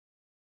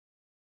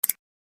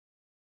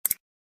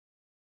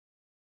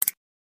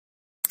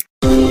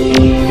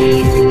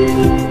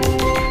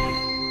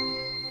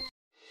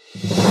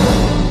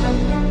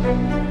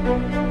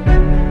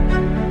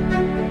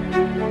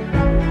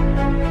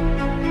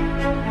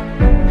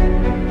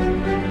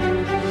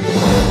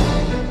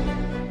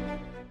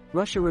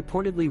Russia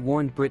reportedly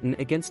warned Britain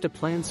against a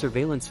planned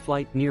surveillance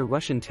flight near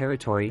Russian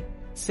territory,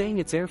 saying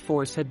its air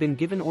force had been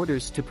given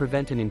orders to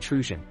prevent an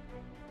intrusion.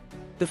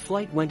 The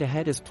flight went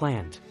ahead as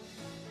planned.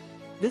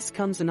 This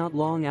comes not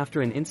long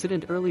after an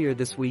incident earlier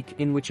this week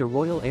in which a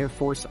Royal Air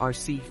Force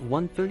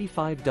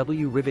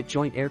RC-135W Rivet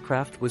joint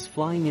aircraft was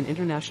flying in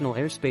international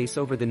airspace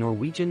over the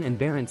Norwegian and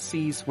Barents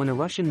Seas when a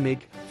Russian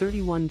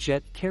MiG-31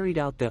 jet carried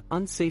out the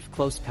unsafe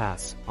close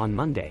pass on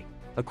Monday,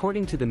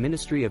 according to the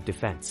Ministry of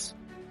Defense.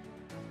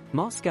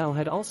 Moscow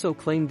had also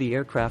claimed the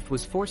aircraft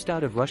was forced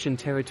out of Russian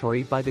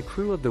territory by the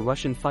crew of the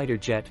Russian fighter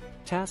jet,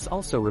 TASS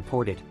also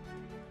reported.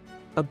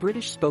 A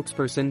British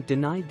spokesperson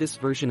denied this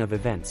version of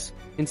events,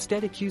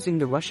 instead accusing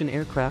the Russian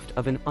aircraft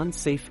of an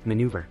unsafe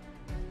maneuver.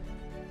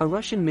 A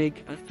Russian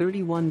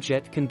MiG-31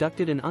 jet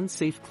conducted an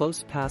unsafe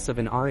close pass of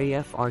an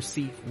RAF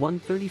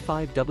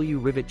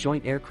RC-135W Rivet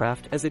joint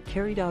aircraft as it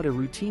carried out a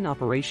routine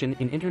operation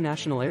in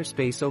international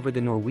airspace over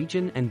the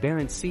Norwegian and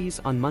Barents Seas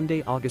on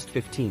Monday, August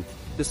 15,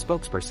 the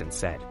spokesperson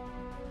said.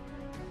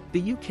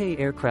 The UK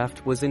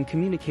aircraft was in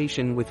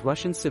communication with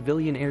Russian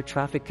civilian air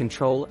traffic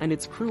control and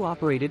its crew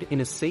operated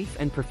in a safe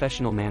and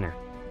professional manner.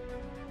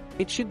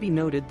 It should be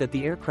noted that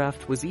the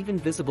aircraft was even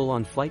visible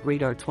on Flight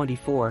Radar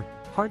 24,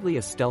 hardly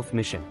a stealth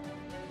mission.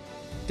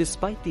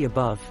 Despite the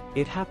above,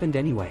 it happened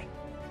anyway.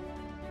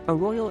 A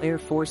Royal Air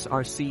Force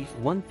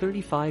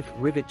RC-135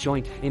 Rivet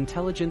joint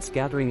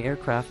intelligence-gathering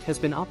aircraft has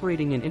been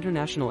operating in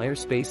international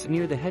airspace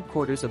near the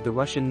headquarters of the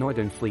Russian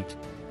Northern Fleet.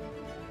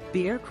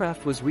 The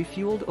aircraft was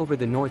refueled over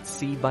the North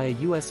Sea by a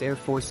U.S. Air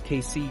Force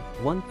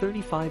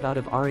KC-135 out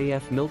of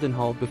RAF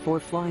Mildenhall before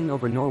flying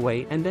over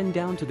Norway and then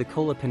down to the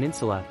Kola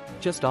Peninsula,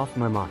 just off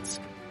Murmansk.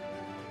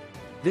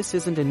 This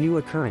isn't a new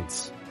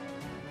occurrence.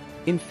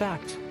 In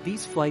fact,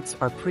 these flights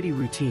are pretty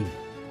routine.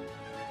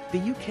 The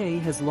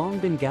UK has long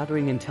been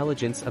gathering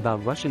intelligence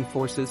about Russian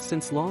forces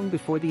since long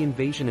before the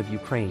invasion of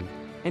Ukraine,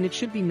 and it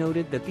should be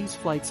noted that these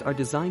flights are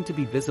designed to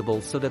be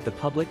visible so that the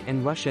public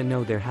and Russia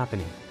know they're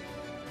happening.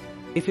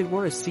 If it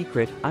were a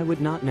secret, I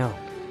would not know.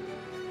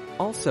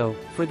 Also,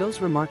 for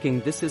those remarking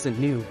this isn't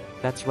new,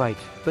 that's right,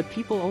 but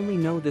people only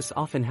know this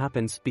often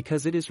happens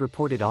because it is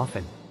reported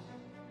often.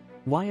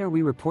 Why are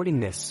we reporting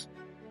this?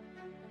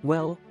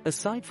 Well,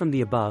 aside from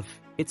the above,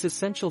 it's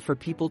essential for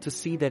people to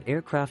see that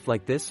aircraft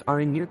like this are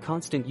in near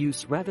constant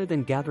use rather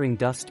than gathering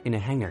dust in a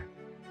hangar.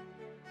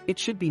 It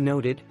should be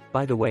noted,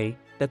 by the way,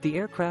 that the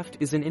aircraft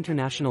is in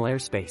international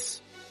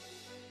airspace.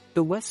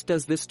 The West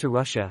does this to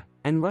Russia,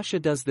 and Russia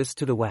does this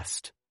to the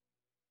West.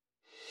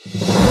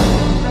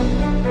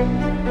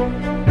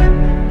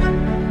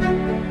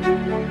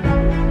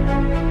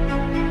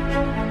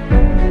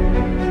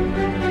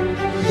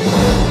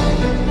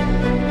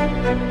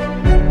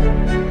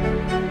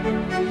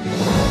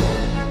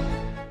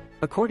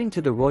 According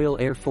to the Royal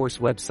Air Force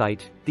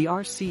website, the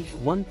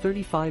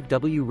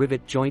RC-135W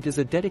Rivet joint is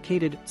a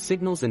dedicated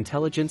signals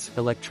intelligence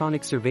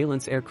electronic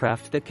surveillance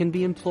aircraft that can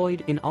be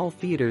employed in all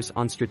theaters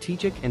on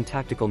strategic and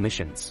tactical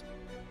missions.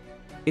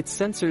 Its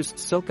sensors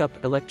soak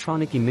up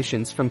electronic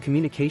emissions from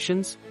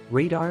communications,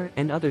 radar,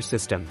 and other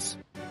systems.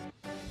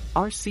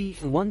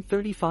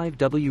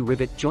 RC-135W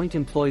Rivet joint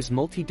employs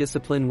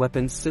multidiscipline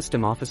weapons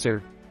system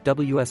officer,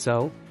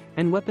 WSO,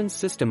 and weapons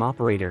system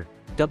operator,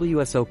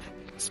 WSOP,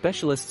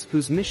 specialists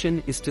whose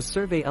mission is to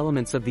survey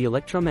elements of the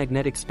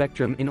electromagnetic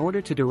spectrum in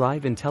order to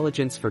derive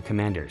intelligence for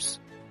commanders.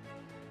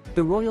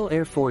 The Royal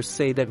Air Force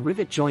say that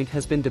Rivet joint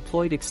has been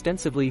deployed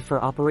extensively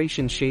for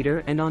Operation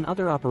Shader and on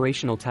other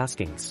operational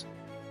taskings.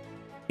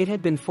 It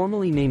had been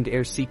formally named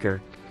Air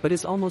Seeker, but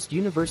is almost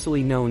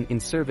universally known in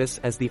service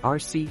as the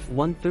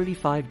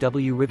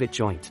RC-135W Rivet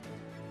joint.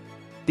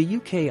 The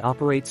UK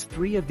operates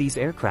 3 of these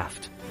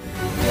aircraft.